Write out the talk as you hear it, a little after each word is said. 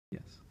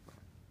Yes.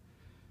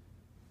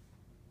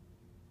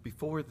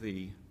 Before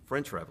the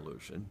French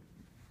Revolution,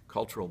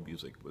 cultural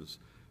music was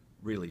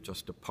really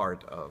just a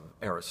part of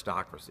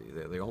aristocracy.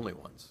 They're the only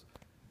ones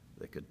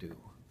that could do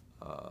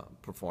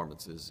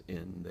performances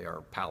in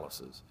their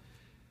palaces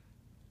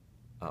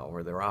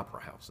or their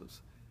opera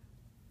houses.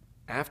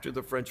 After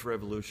the French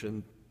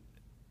Revolution,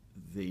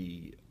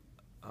 the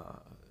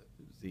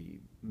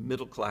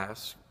middle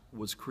class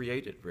was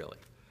created, really,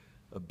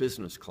 a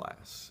business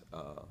class,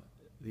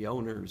 the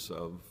owners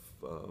of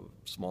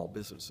small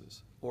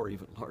businesses or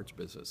even large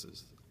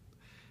businesses.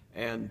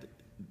 And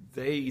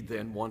they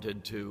then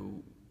wanted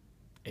to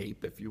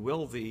ape, if you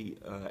will, the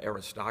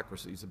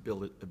aristocracy's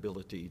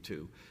ability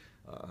to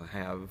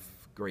have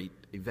great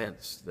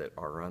events that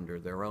are under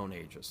their own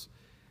aegis.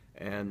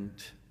 And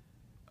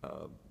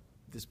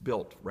this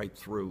built right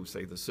through,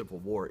 say, the Civil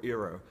War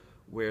era,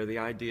 where the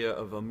idea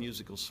of a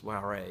musical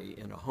soiree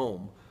in a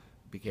home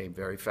became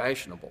very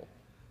fashionable.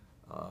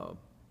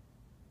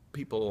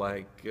 People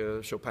like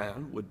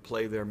Chopin would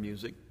play their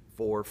music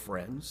for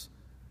friends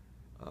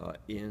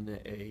in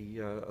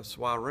a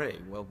soiree.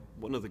 Well,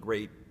 one of the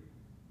great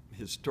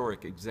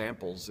historic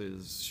examples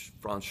is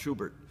Franz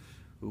Schubert,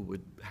 who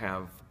would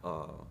have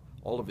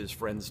all of his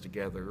friends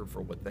together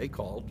for what they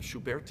called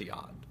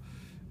Schubertiade,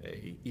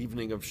 an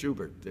evening of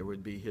Schubert. There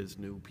would be his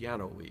new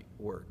piano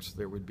works.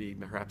 There would be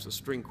perhaps a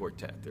string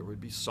quartet. There would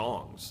be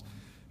songs.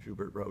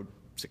 Schubert wrote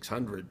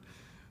 600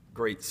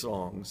 great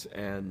songs,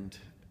 and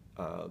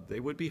they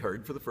would be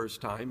heard for the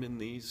first time in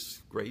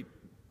these great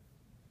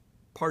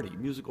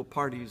musical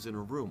parties in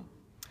a room.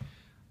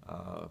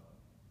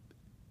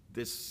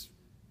 This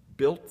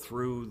built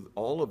through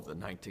all of the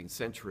 19th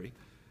century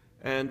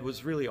and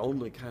was really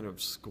only kind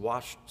of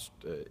squashed,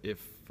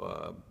 if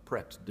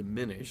perhaps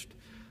diminished,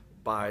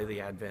 by the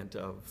advent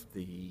of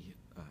the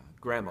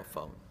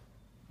gramophone,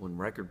 when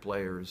record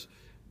players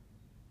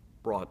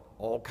brought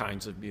all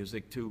kinds of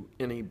music to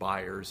any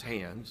buyer's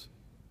hands.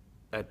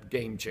 That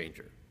game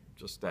changer,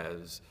 just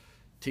as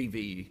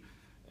TV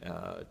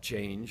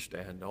changed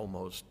and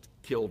almost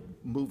killed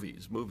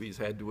movies. Movies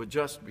had to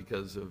adjust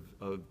because of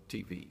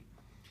TV.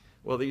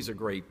 Well, these are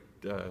great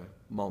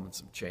moments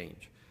of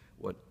change.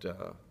 What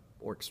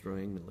Orchestra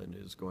England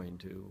is going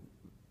to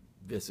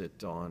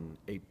visit on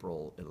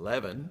April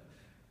 11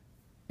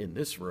 in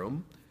this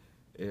room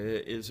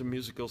is a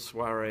musical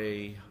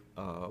soiree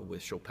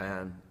with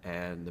Chopin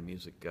and the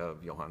music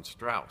of Johann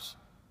Strauss,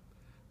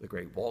 the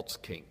great waltz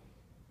king.